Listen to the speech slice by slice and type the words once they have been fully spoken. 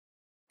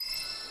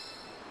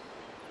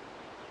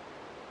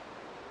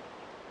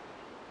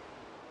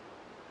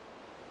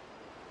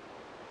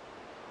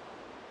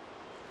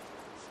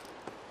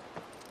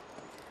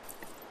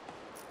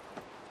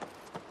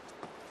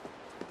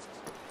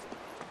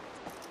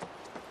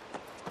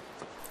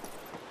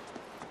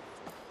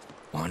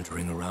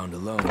Sauntering around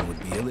alone would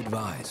be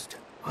ill-advised.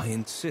 I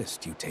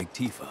insist you take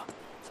Tifa.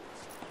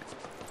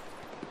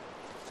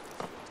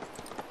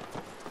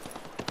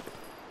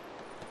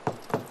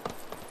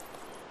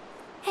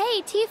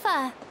 Hey,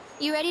 Tifa!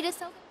 You ready to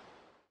soak?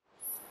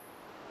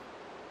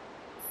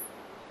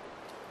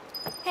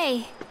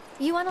 Hey,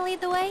 you want to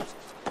lead the way?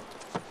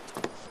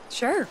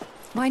 Sure,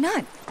 why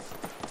not?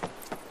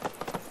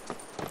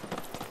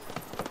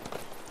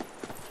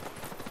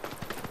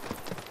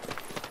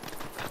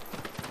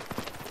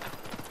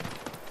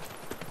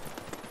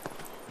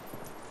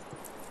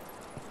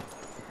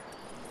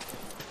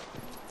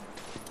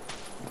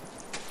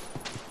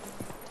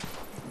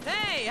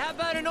 Hey, how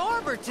about an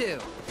orb or two?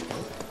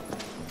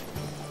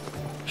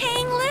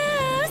 Hang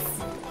loose!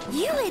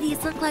 You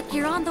ladies look like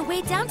you're on the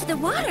way down to the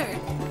water.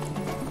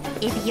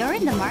 If you're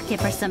in the market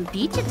for some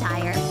beach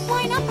attire,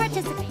 why not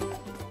participate?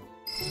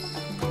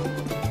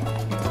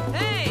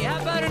 Hey,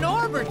 how about an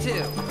orb or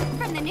two?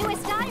 From the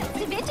newest styles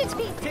to vintage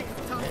pieces.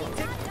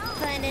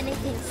 Find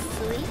anything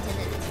sweet in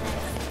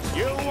it?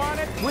 You want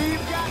it?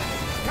 We've got it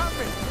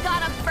covered.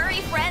 Got a furry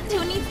friend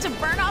who needs to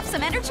burn off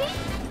some energy?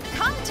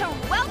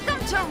 Welcome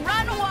to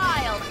Run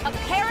Wild, a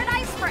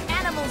paradise for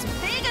animals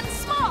big and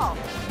small.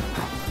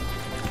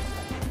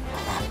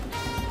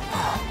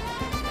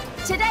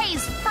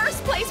 Today's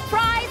first place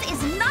prize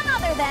is none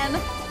other than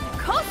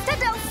Costa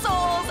del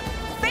Sol's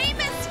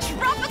famous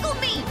tropical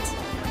meat.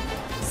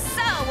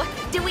 So,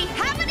 do we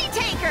have any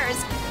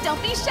takers?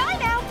 Don't be shy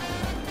now.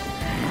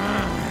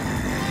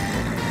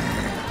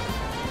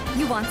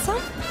 You want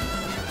some?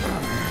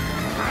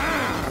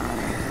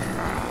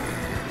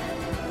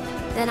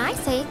 Then I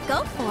say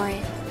go for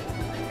it.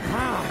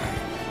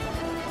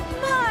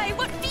 My,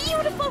 what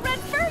beautiful red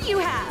fur you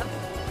have!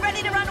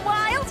 Ready to run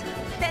wild?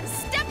 Then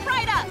step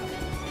right up!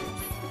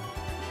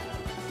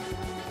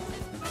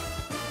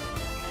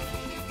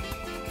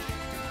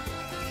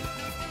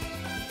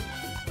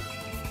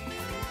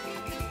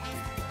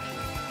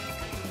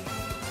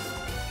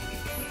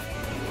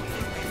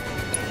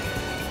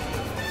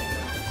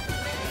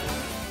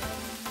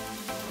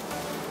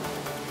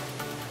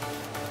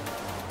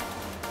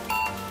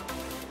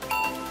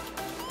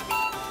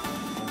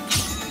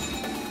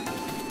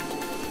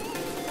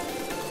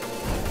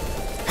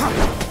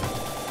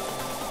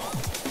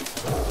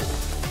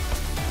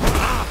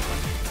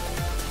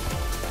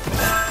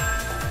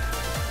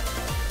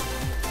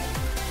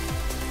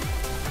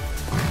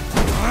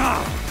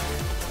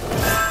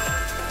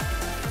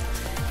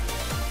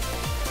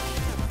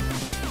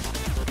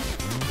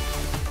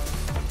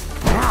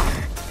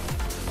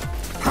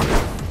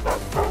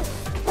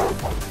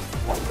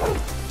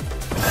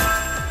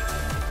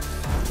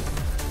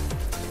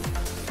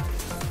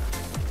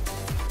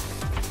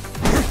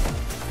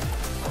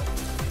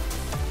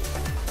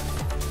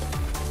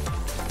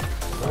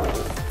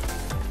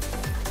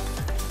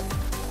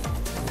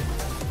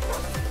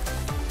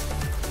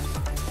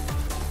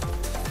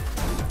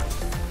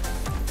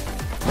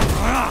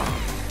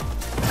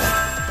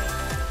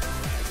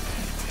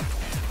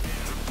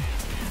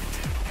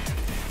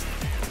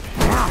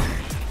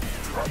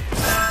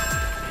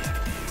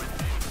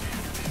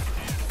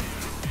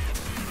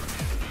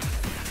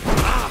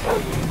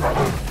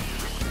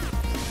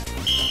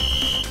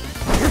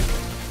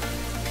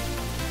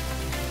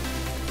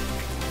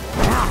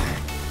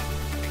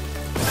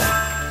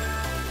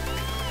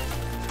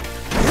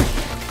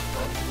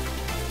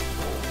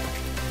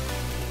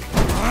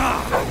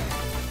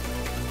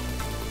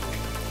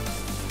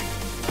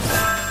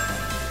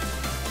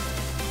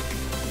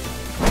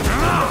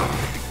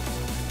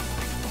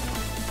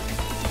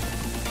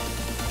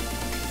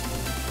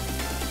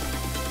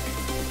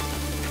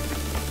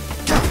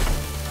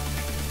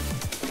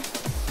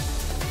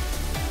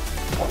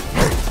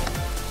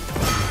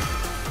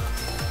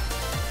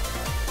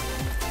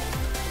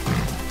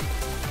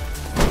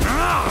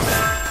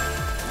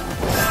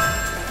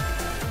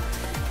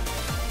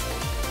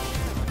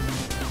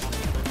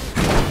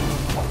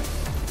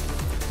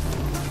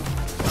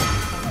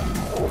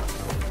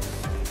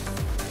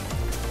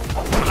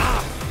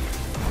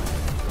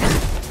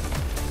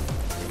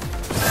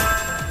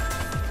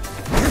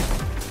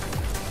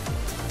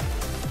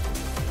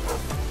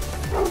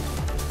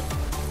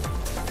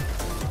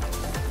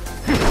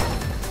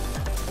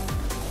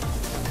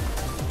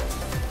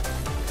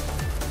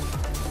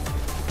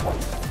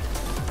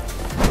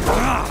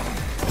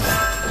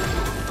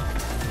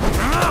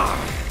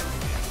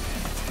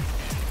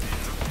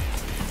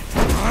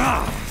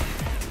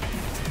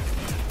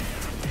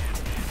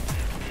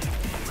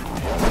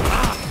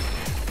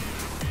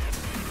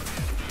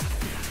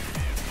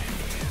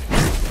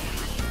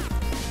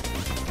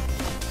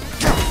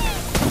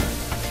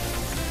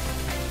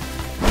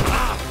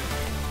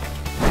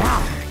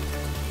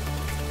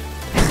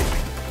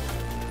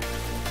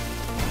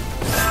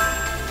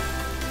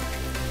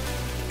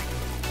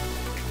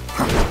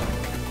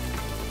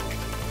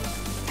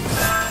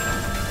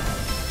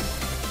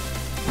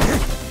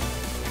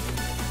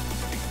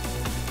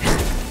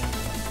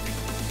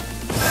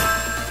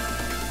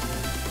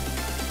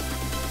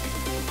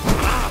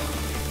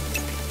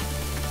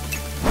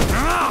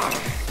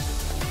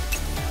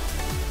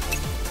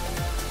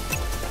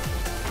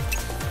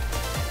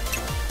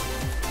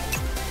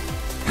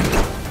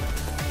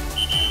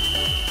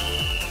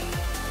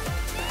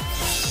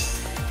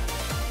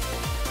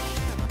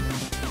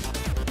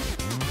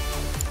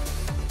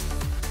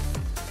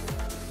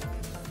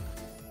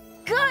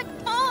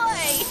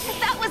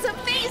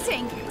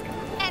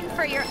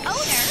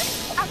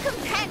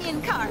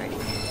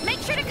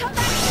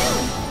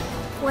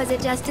 Was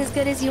it just as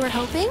good as you were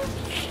hoping?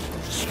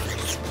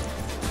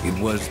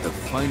 It was the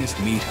finest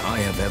meat I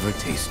have ever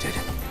tasted.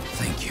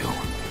 Thank you.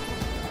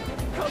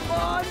 Come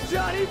on,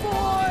 Johnny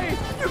boy!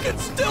 You can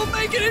still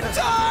make it in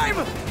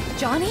time!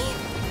 Johnny?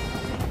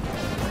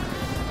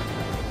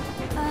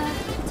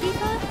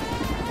 Tifa?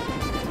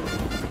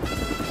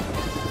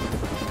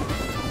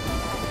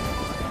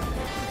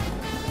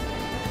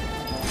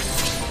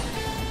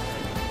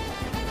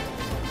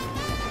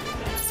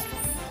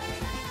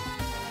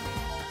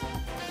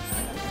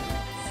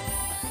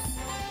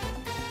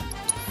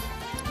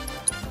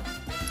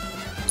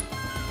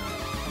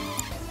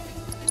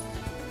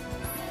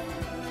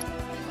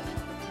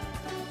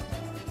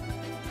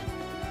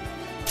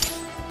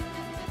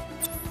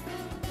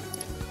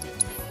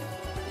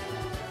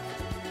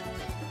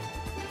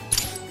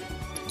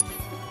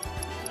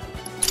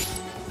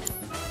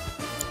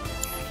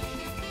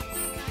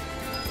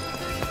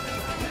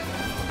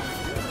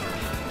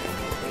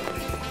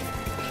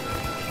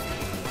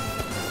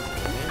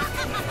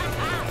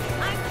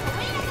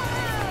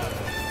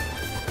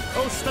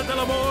 Costa del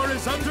Amor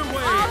is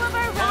underway. All of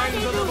our Find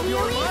the love of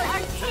your wheelies life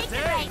are taken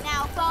today. right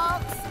now,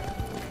 folks.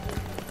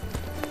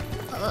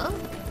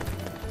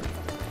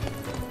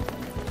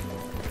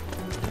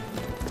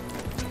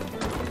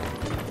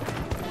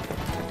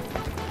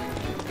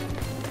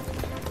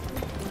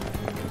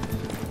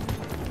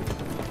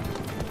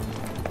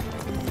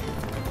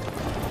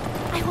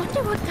 I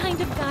wonder what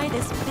kind of guy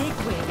this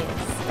bigwig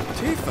is.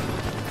 Tifa,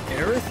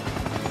 Aerith,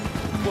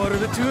 what are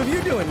the two of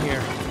you doing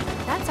here?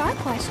 That's our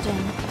question.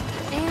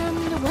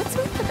 And what's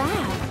with the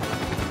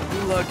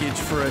bag? Luggage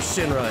for a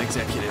Shinra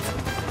executive.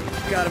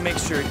 Gotta make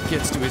sure it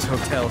gets to his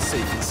hotel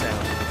safe and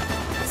sound.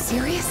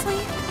 Seriously?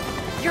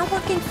 You're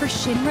working for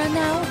Shinra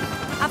now?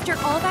 After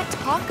all that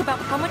talk about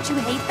how much you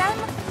hate them?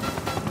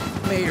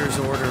 Mayor's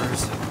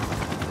orders.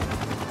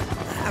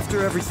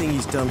 After everything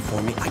he's done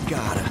for me, I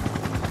gotta.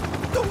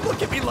 Don't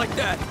look at me like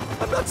that!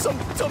 I'm not some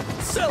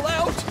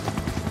sellout!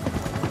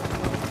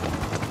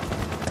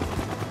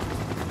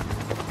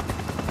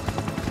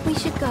 We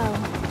should go.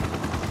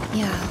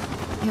 Yeah,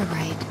 you're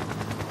right.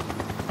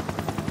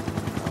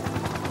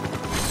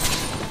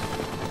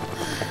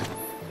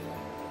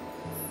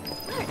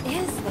 Where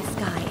is this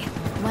guy?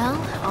 Well,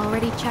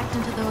 already checked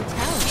into the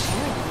hotel,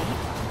 apparently.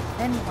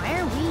 Then why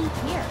are we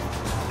here?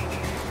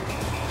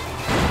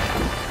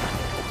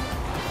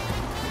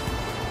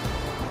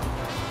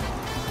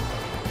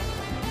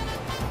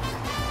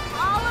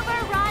 All of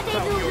our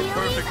rendezvous Your wheelies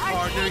perfect are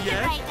partner taken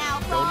yet? right now,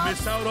 Don't folks.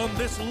 miss out on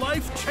this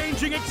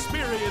life-changing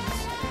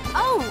experience!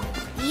 Oh,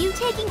 you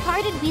taking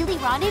part in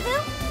Wheelie Rendezvous?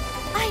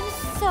 I'm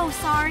so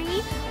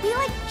sorry. We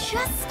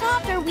just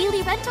stopped our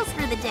wheelie rentals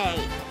for the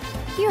day.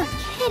 You're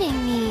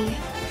kidding me.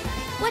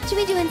 What should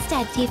we do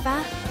instead,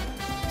 Tifa?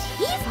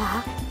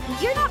 Tifa?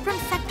 You're not from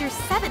Sector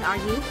 7, are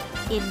you?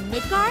 In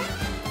Midgar?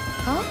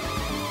 Huh?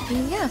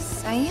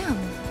 Yes, I am.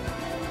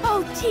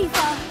 Oh,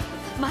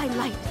 Tifa! My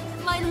light,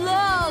 my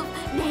love,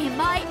 nay,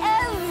 my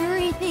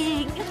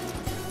everything!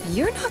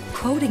 You're not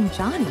quoting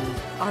Johnny,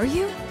 are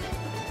you?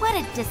 What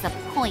a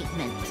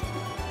disappointment.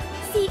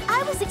 See,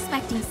 I was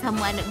expecting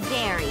someone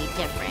very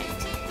different.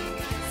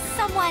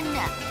 Someone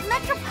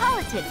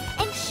metropolitan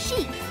and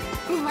chic,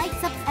 who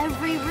lights up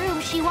every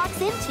room she walks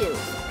into.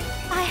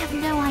 I have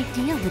no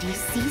idea what he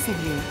sees in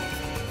you.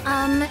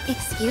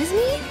 Excuse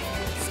me?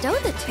 Stow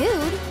the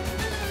dude.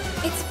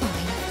 It's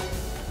fine.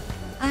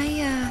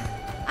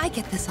 I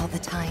get this all the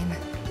time.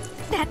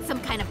 That's some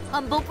kind of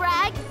humble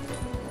brag?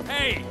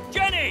 Hey,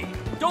 Jenny!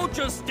 Don't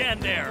just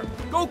stand there!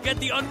 Go get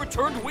the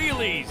unreturned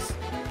wheelies!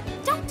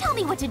 Don't tell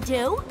me what to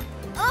do!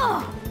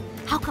 Ugh!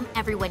 How come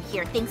everyone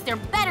here thinks they're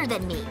better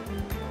than me?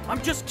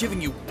 I'm just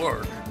giving you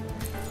work.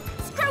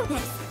 Screw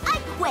this! I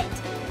quit!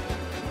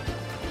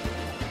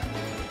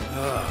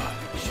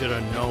 Should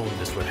have known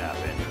this would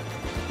happen.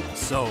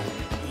 So,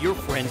 you're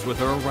friends with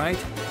her, right?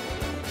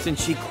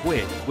 Since she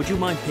quit, would you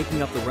mind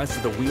picking up the rest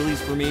of the wheelies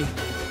for me?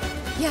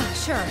 Yeah,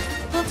 sure.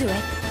 We'll do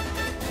it.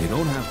 You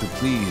don't have to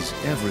please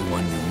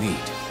everyone you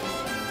meet.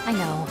 I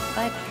know,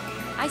 but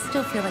I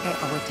still feel like I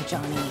owe it to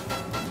Johnny.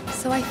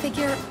 So I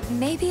figure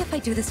maybe if I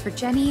do this for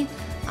Jenny,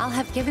 I'll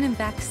have given him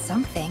back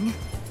something.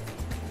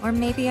 Or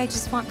maybe I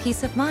just want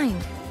peace of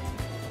mind.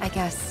 I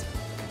guess.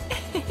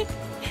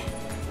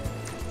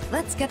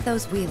 Let's get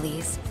those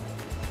wheelies.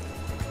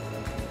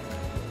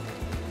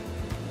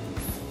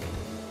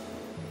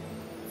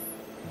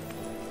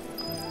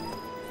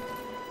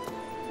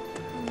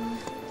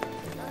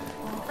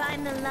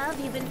 Find the love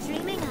you've been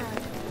dreaming of.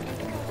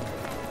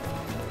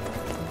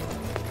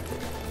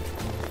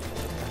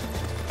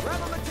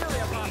 Grab a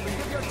materia box and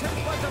give your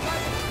taste buds a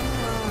bite.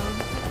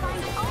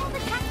 Find all the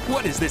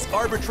What is this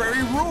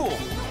arbitrary rule?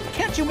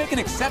 Can't you make an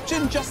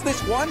exception just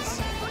this once?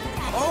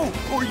 Oh,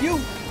 or you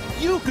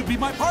could be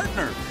my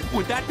partner.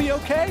 Would that be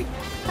okay?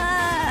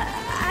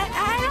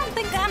 I don't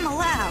think I'm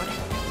allowed.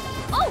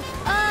 Oh,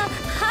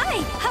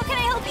 hi! How can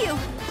I help you?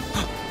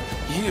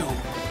 You.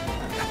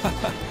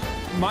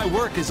 My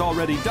work is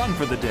already done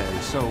for the day,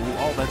 so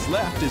all that's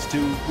left is to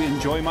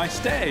enjoy my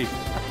stay.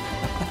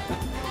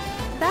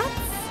 That's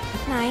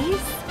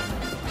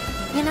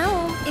nice. You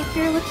know, if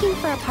you're looking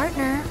for a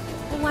partner,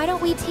 why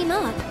don't we team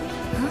up?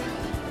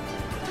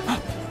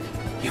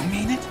 You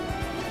mean it?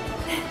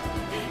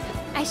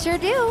 I sure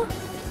do.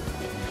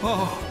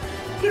 Oh,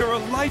 you're a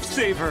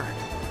lifesaver.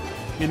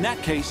 In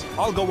that case,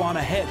 I'll go on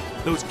ahead.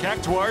 Those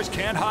cactuars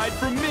can't hide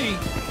from me.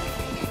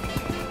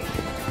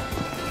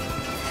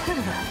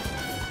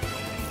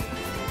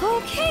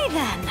 Okay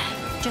then.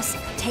 Just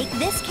take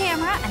this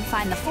camera and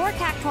find the 4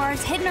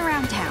 cactuars hidden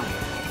around town.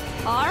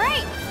 All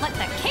right, let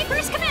the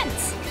capers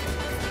commence.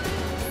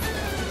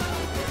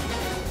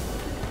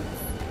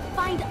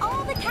 Find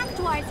all the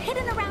cactuars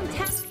hidden around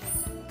town.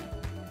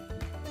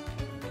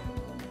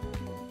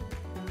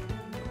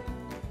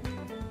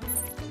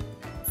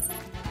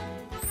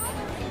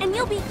 And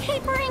you'll be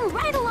capering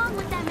right along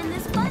with them in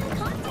this fun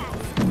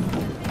contest.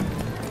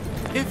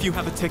 If you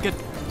have a ticket,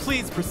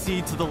 please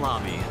proceed to the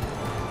lobby.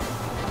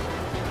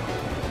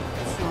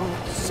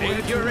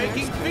 Save your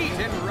aching feet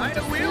and ride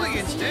a wheelie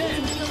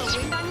instead. Feel the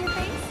wind on your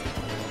face?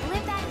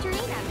 Live that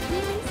dream at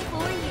Wheelies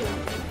for you.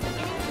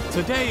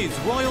 Today's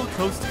Royal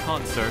Coast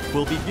concert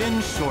will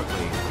begin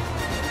shortly.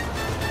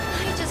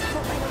 I just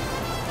hope I don't...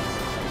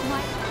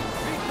 What?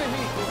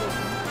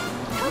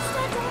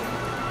 Costa,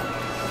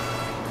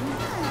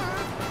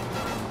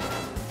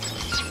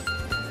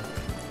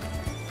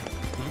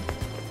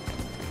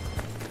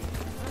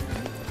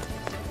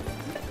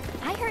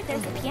 I heard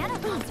there's a piano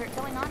concert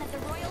going on at the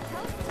Royal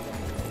Coast.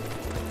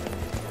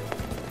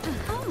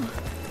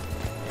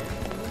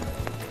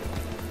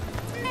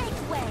 Make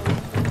way!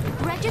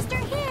 Register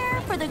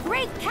here for the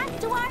Great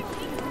Cactuar.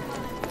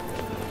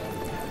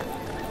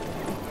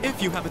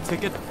 If you have a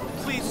ticket,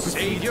 please proceed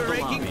Save to your the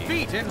aching lobby.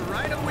 feet and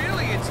ride a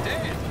wheelie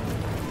instead.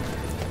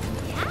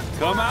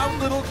 Come out,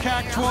 little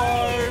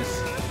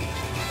cactuars.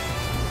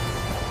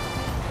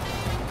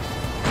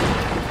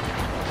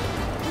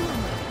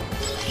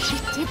 She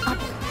did a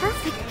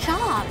perfect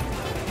job.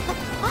 But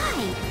why?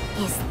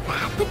 Is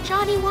that what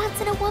Johnny wants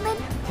in a woman?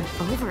 An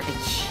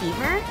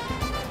overachiever?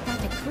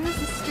 Want to cruise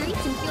the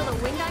streets and feel the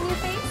wind on your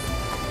face?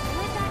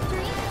 Live that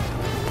dream?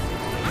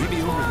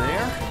 Maybe over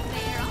there?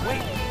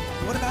 Wait,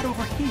 what about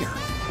over here?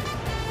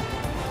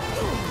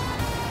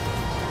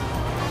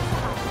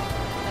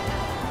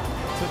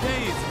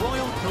 Today's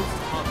Royal Coast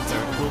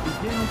concert will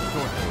begin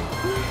shortly.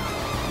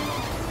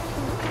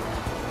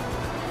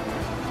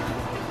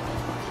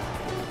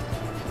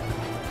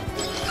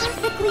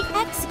 Perfectly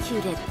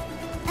executed.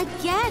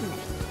 Again.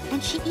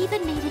 And she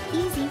even made it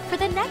easy for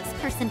the next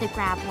person to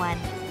grab one.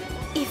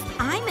 If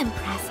I'm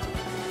impressed,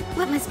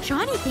 what must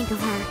Johnny think of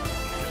her?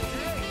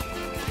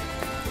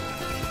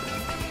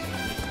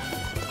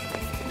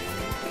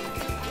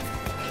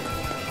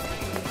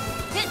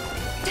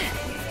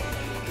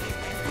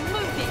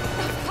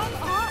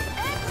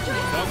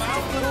 Come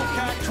out, little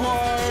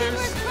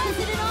cactuars.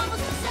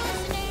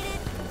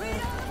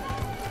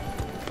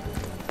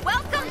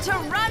 Welcome to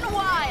Run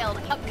Wild,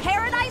 a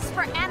paradise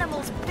for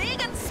animals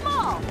big and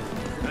small.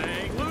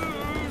 Hang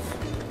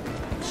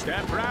loose.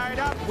 Step right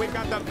up. We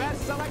got the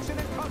best selection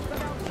in Costa.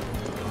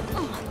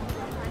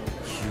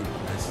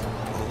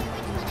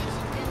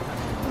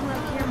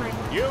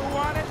 You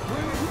want it?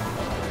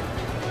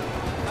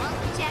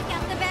 Check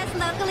out the best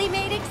locally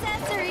made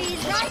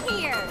accessories right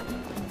here.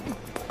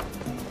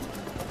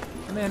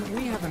 Man,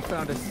 we haven't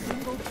found a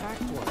single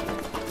cactuar.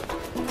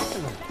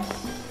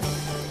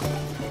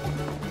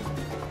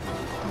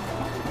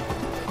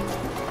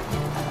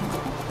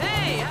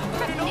 Hey, how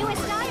about an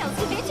Newest styles,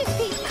 vintage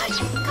piece.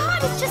 God,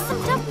 it's just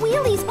some dumb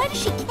wheelies. Why does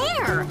she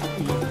care?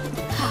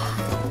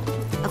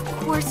 Of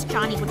course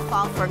Johnny would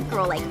fall for a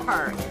girl like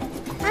her.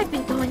 I've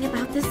been going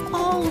about this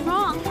all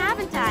wrong,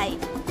 haven't I?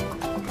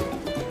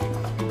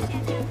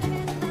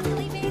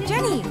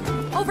 Jenny,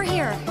 over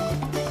here.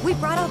 We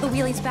brought all the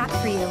wheelies back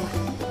for you.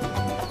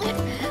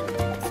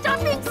 Stop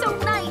being so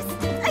nice.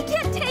 I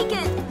can't take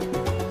it.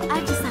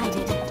 I've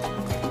decided.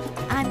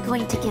 I'm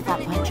going to give up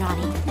on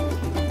Johnny.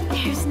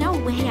 There's no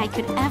way I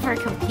could ever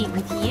compete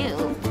with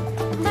you.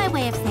 My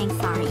way of saying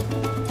sorry.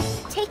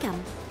 Take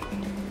them.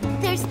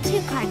 There's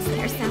 2 cards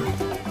there, so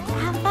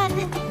have fun.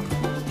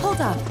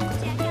 Hold up.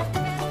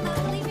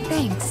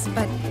 Thanks,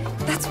 but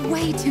that's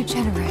way too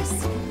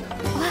generous.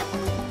 What?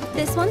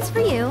 This one's for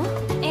you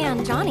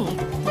and Johnny.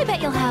 I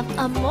bet you'll have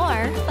a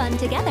more fun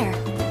together.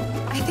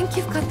 I think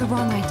you've got the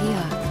wrong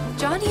idea.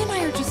 Johnny and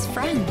I are just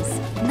friends,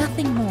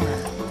 nothing more.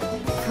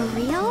 For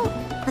real?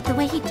 But the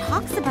way he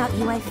talks about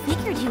you, I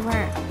figured you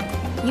were.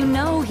 You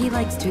know he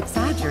likes to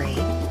exaggerate.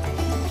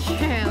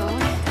 True.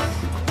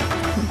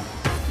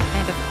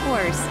 And of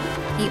course,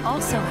 he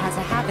also has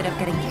a habit of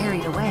getting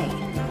carried away.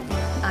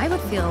 I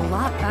would feel a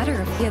lot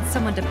better if he had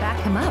someone to back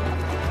him up,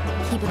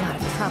 keep him out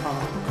of trouble.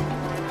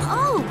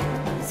 Oh,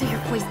 so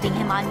you're foisting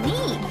him on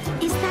me.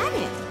 Is that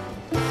it?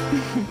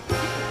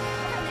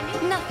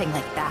 Nothing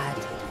like that.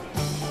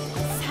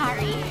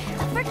 Sorry.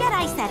 Forget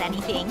I said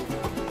anything.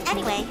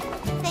 Anyway,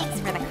 thanks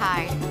for the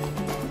card.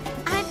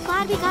 I'm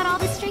glad we got all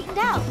this straightened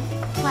out.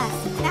 Plus,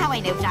 now I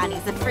know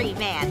Johnny's a free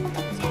man.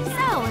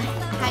 So,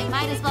 I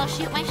might as well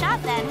shoot my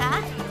shot then,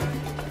 huh?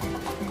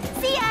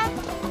 See ya!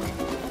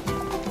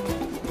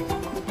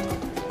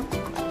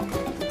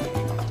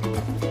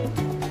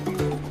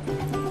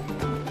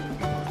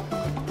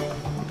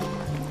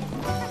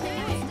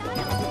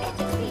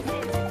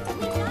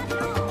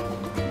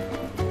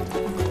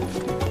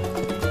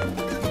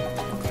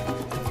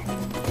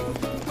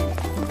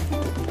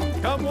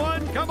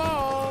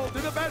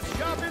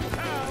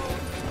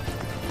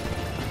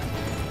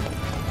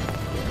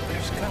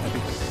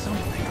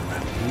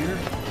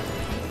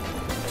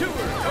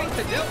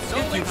 Costa del Sol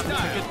If you in have a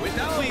style ticket, with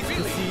our please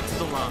wheelie. proceed to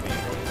the lobby.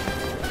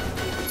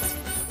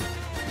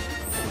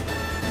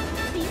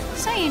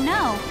 So you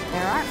know,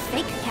 there are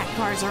fake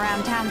cactuars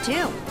around town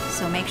too.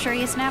 So make sure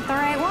you snap the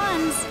right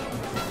ones.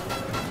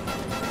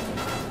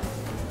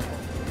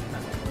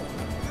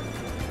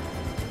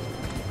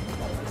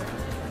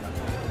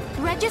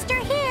 Register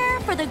here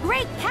for the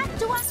Great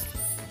Cactua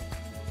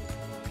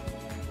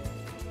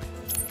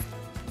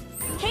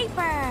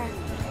Caper.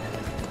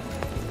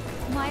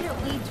 Why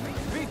don't we drink?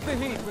 Beat the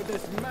heat with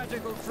this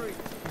magical treat.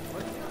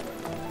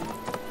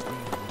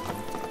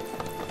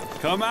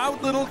 Come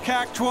out, little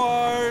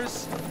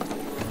cactuars!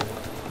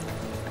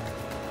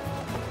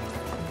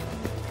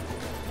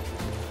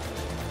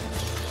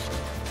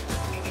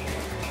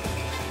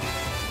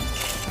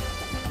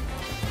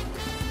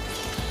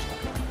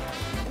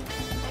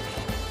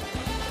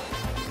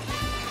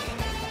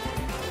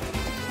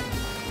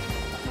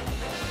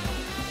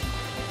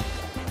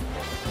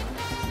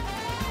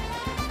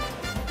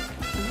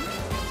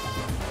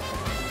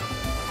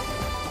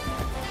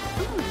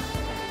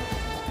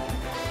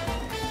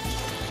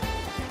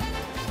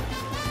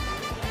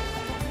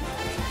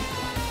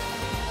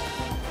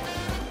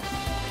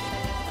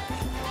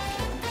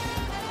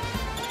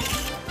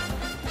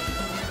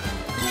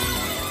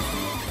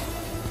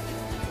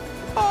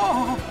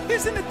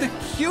 Isn't it the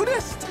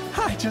cutest?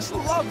 I just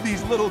love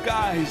these little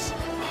guys.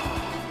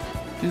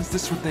 Is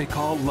this what they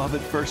call love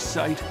at first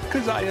sight?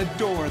 Because I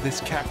adore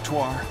this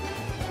cactuar.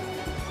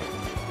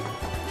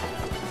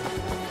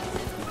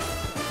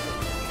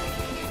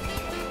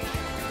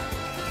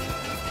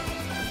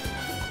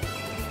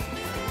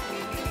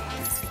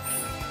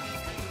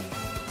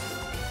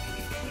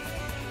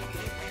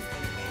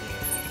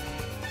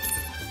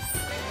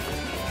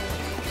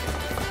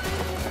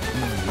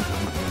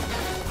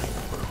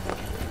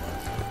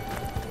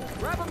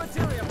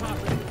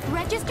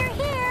 Register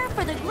here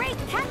for the Great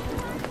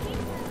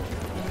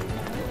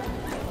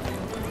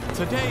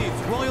Today's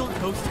Royal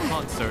Coast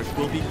concert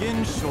will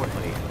begin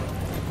shortly.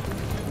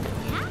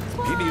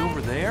 Maybe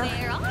over there?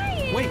 Where are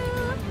you? Wait,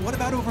 what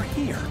about over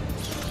here?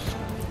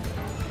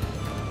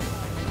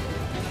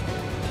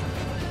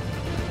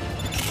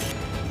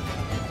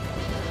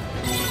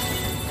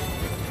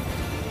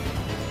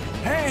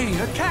 Hey,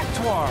 a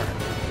cactuar!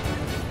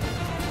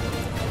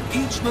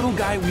 Each little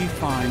guy we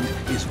find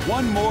is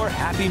one more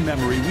happy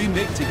memory we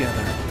make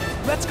together.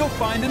 Let's go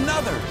find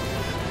another!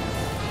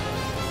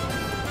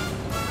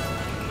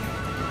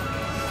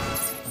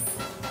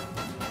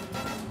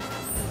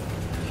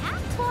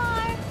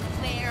 Cactuar,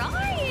 where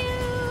are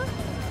you?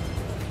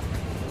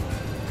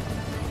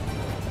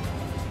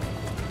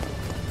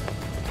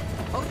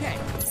 Okay.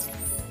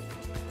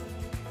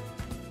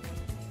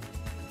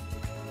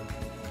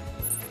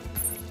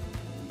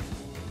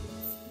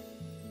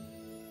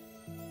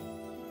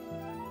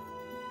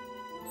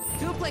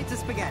 Two plates of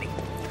spaghetti.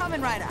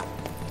 Coming right up.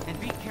 And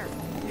be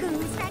careful.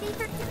 Who's ready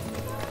for...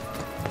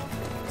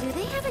 Do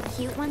they have a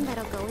cute one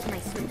that'll go with my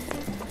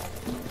swimsuit?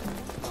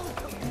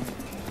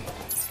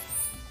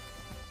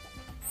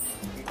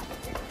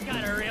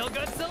 Got a real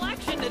good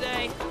selection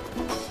today.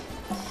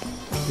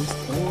 This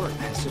board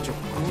has such a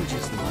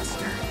gorgeous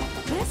luster.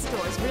 This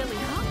store's really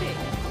hopping.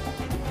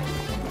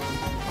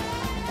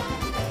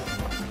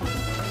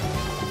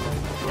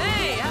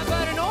 Hey, how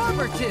about an orb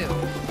or two?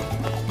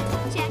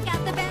 Check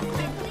out the best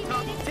simply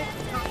made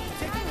accessories.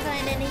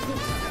 Find anything.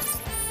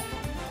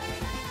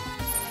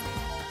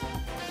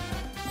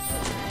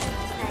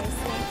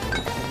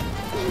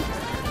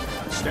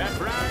 Step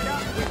right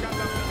up. We got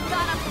the...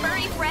 Got a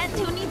furry friend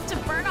who needs to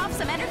burn off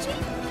some energy?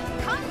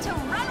 Come to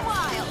Run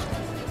Wild!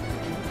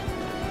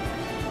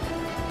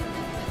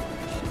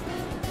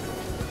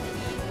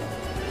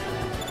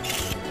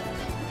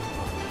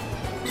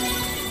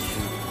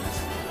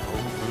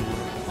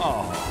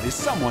 Oh, is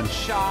someone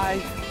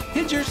shy?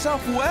 Hid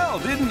yourself well,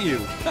 didn't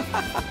you?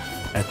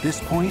 At this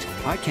point,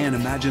 I can't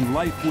imagine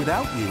life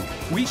without you.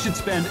 We should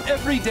spend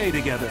every day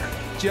together.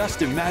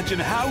 Just imagine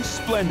how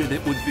splendid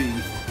it would be.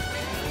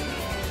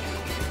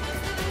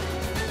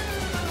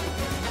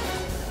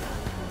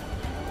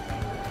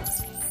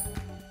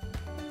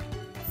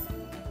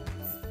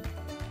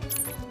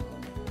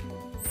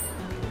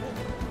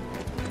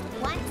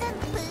 Want some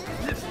food?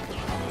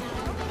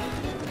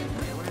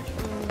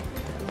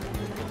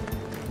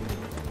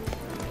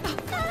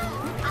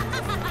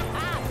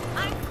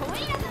 I'm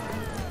queen of the...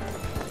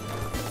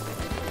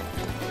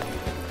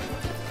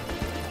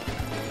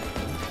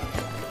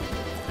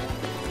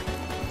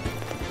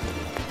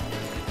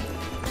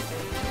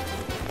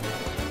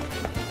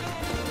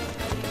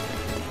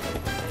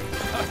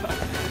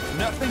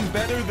 Nothing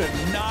better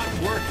than not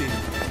working.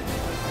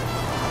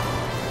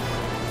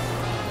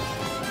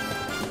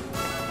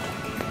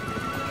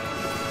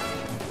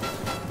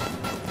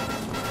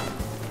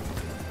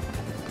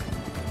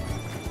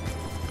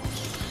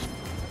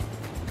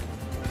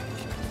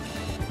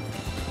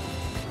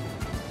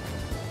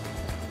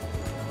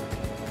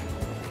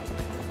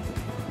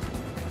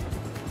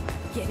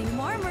 Getting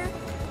warmer.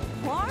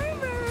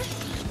 Warmer!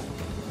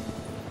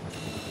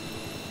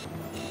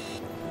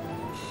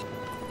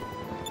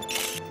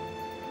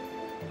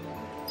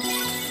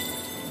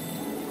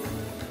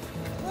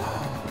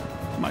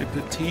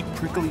 my petite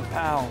prickly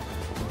pal.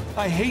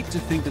 I hate to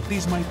think that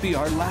these might be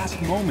our last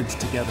moments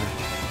together.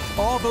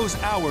 All those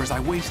hours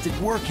I wasted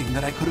working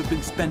that I could have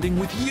been spending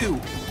with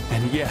you.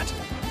 And yet,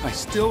 I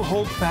still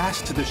hold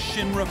fast to the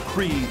Shinra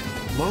creed.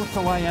 Loath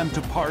though I am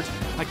to part,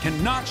 I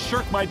cannot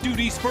shirk my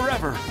duties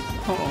forever.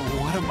 Oh,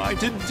 what am I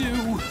to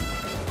do?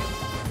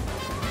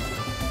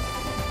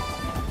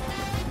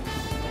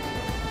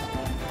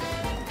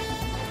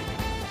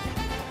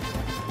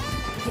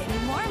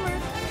 Getting warmer.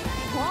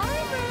 Warmer.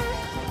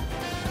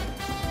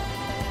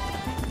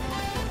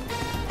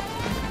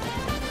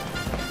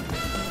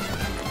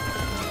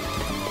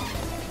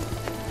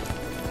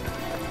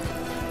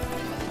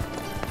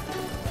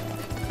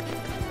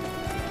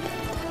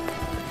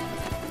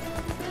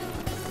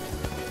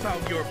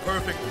 Found your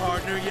perfect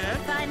partner yet?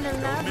 Find the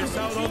love. Don't miss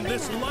out on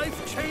this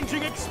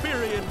life-changing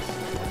experience.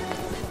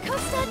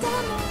 Costa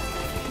Damo.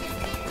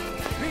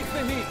 Beat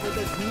the heat with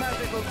this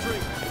magical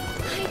drink.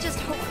 I just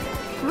hope...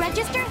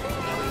 Register?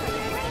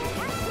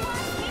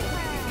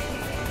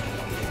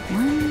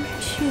 1,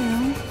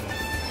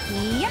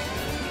 2... Yep,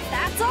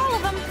 that's all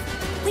of them.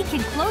 We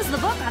can close the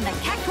book on the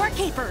Cactuar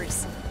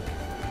Capers.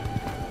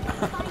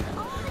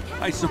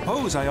 I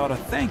suppose I ought to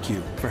thank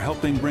you for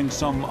helping bring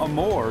some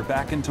amour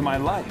back into my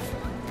life.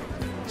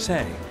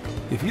 Say,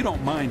 if you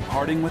don't mind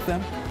parting with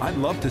them, I'd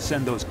love to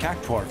send those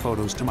Cactuar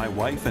photos to my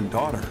wife and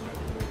daughter.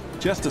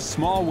 Just a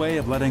small way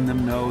of letting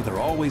them know they're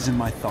always in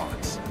my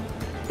thoughts.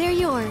 They're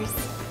yours.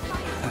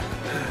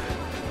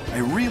 I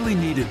really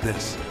needed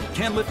this.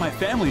 Can't lift my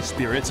family's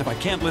spirits if I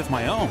can't lift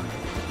my own.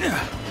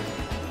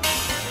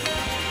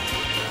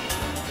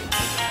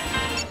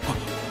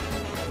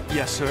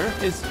 Yes, sir?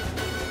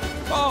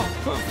 Oh,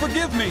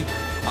 forgive me!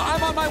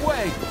 I'm on my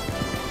way!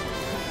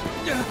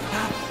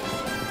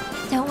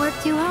 Don't work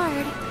too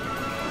hard.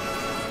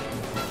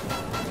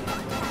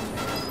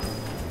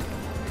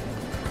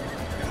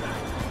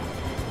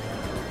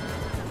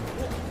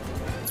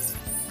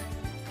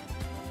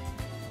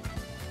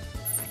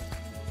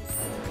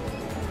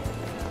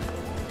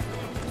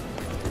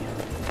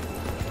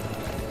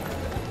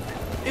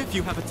 If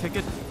you have a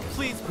ticket,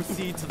 please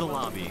proceed to the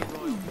lobby.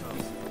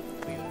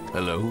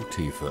 Hello,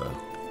 Tifa.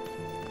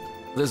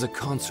 There's a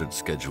concert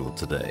scheduled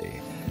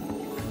today.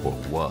 Or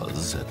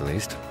was, at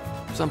least.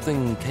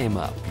 Something came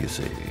up, you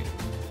see.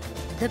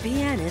 The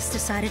pianist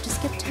decided to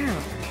skip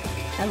town.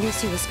 At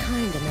least he was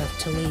kind enough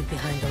to leave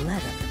behind a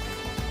letter.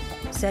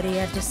 Said he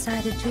had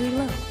decided to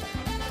elope.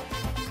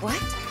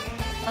 What?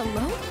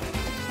 Alone?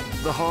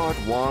 The heart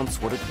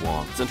wants what it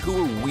wants, and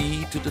who are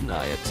we to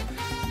deny it?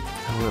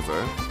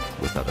 However,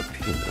 without a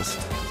pianist,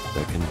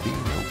 there can be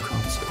no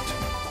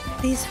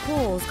concert. These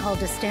fools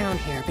called us down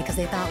here because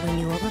they thought we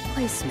knew a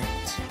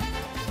replacement.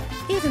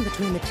 Even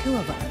between the two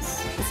of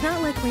us, it's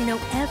not like we know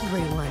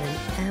everyone in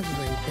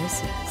every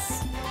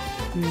business.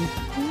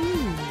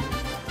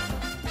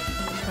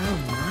 Oh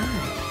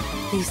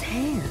my, these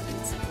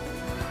hands.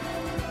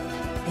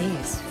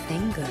 These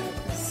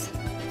fingers.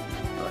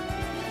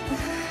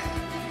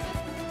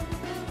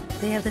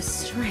 They have the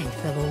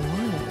strength of a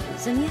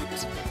woman's, and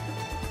yet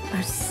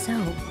are so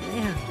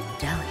very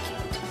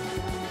delicate.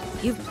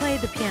 You've played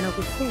the piano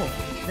before,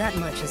 that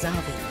much is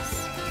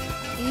obvious.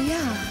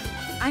 Yeah,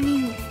 I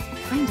mean,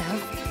 kind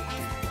of.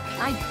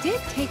 I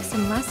did take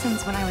some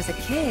lessons when I was a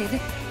kid,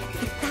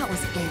 but that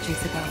was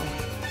ages ago.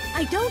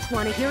 I don't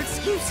want to hear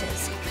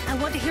excuses. I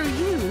want to hear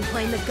you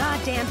playing the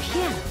goddamn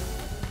piano.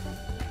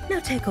 Now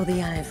tickle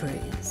the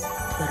ivories.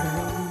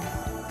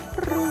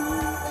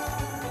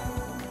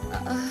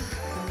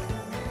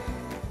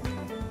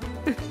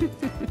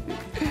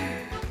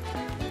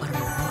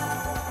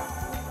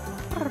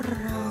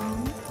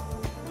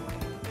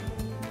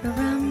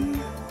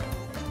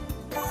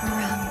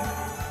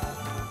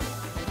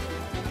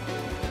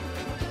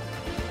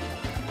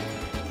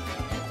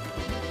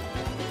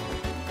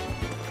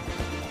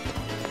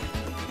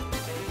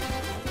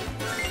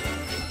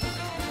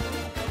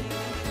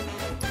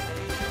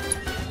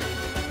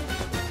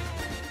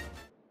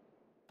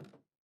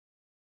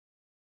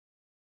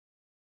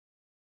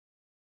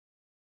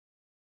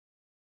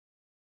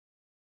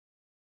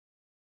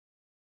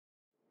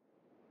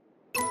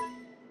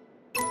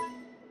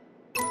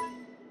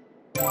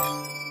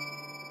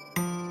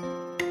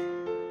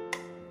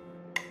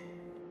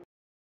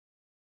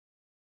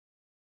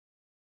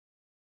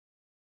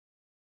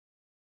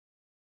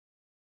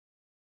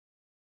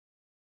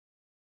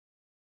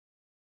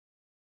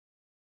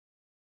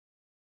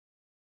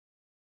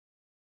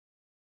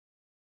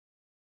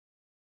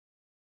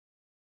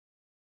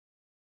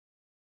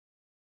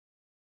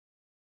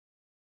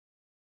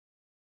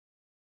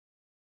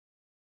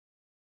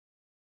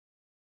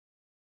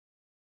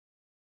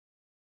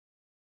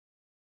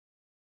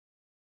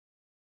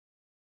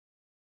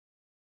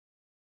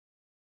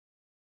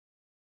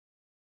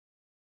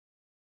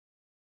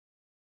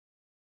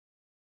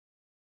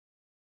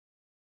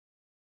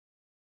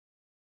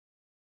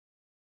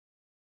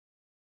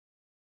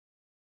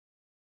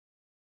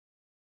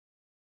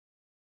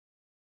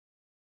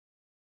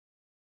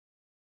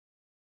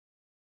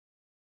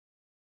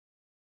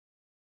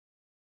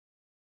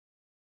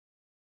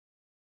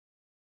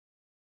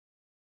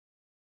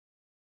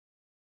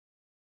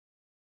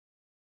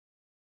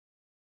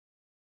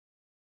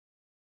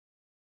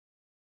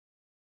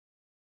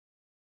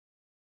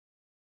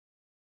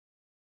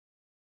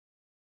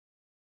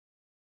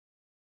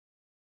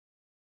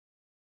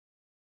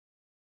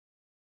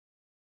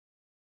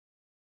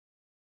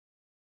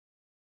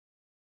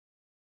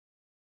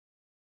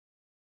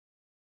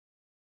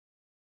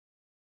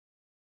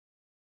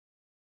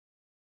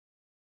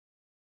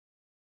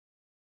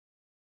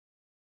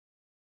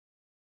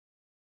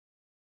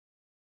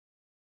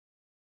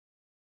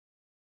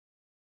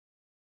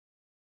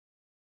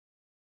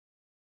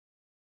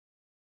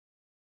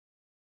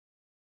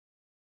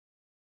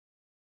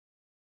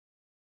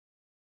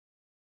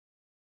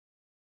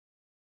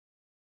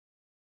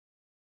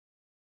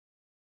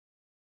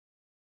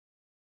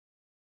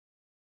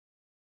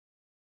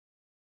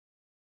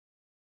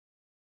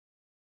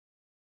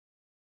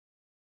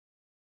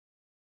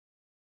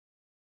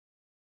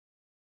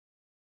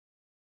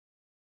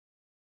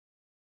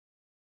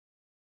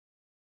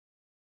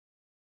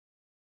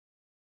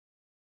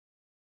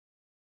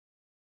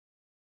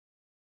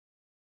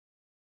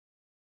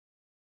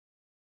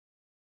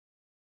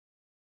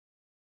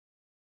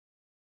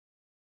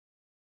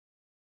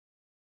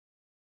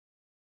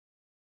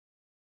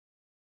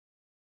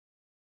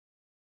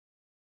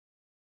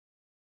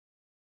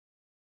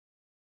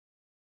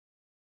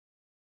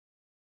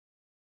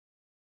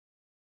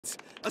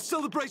 right! A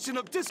celebration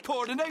of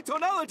discord and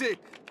atonality!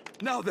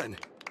 Now then,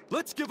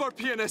 let's give our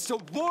pianist a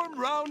warm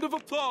round of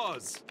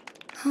applause!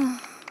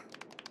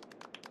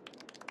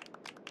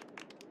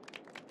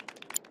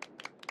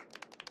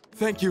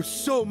 Thank you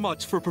so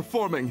much for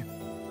performing.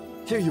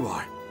 Here you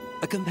are,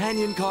 a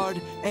companion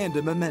card and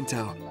a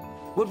memento.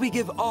 What we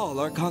give all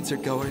our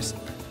concert goers.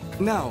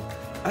 Now,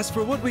 as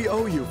for what we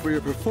owe you for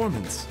your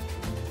performance.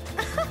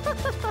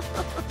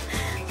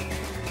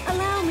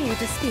 Allow me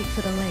to speak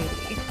for the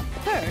lady.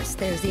 First,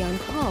 there's the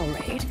on-call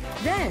rate.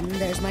 Then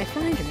there's my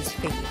finder's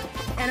fee.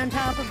 And on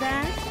top of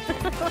that...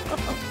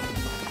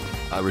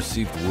 I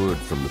received word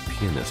from the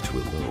pianist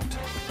who eloped.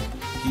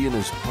 He and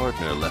his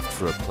partner left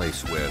for a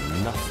place where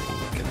nothing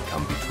can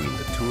come between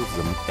the two of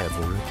them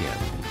ever again.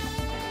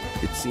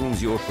 It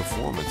seems your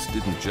performance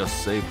didn't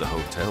just save the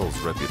hotel's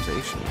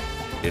reputation,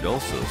 it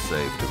also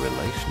saved a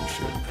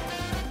relationship.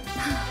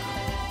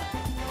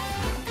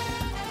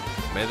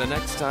 May the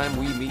next time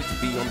we meet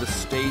be on the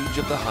stage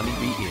of the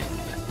Honeybee Inn.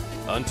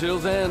 Until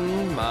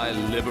then, my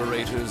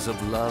liberators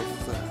of love...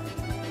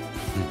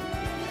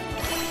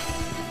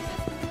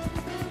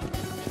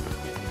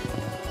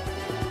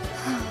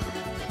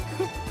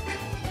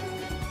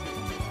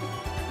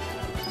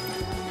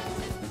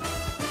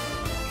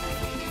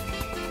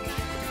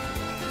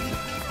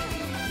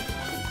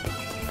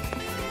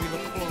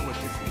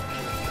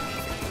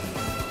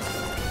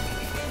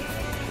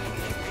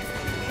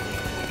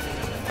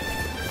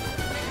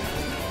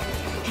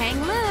 Hang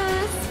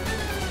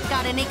loose!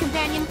 Got any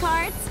companion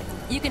cards?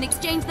 You can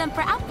exchange them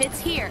for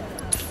outfits here.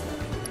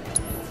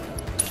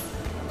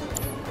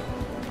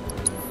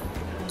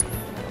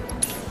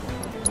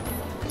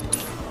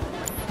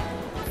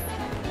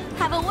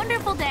 Have a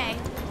wonderful day!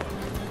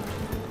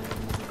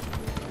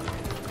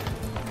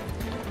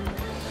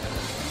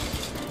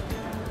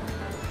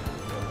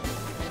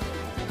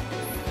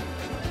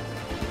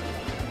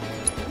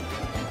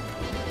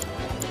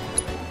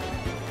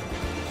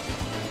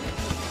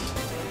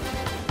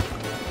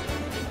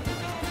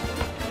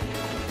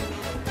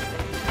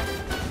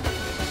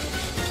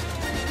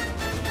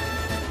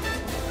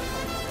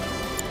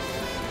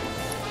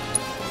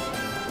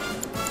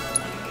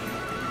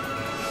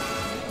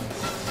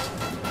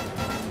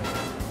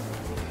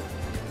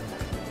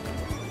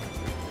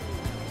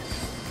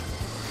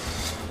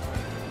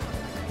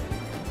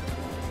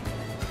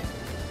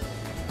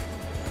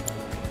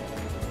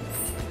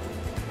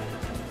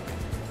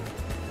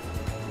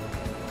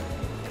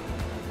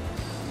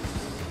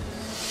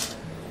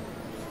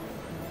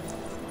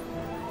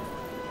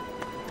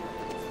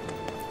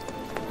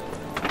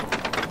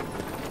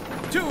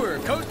 Tour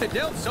Costa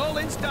del Sol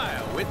in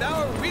style with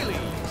our wheelies.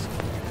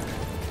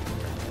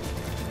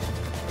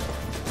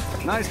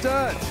 Nice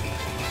touch.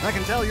 I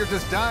can tell you're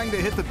just dying to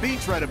hit the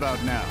beach right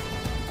about now.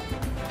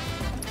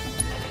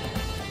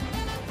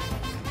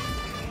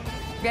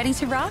 Ready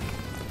to rock?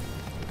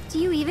 Do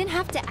you even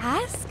have to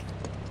ask?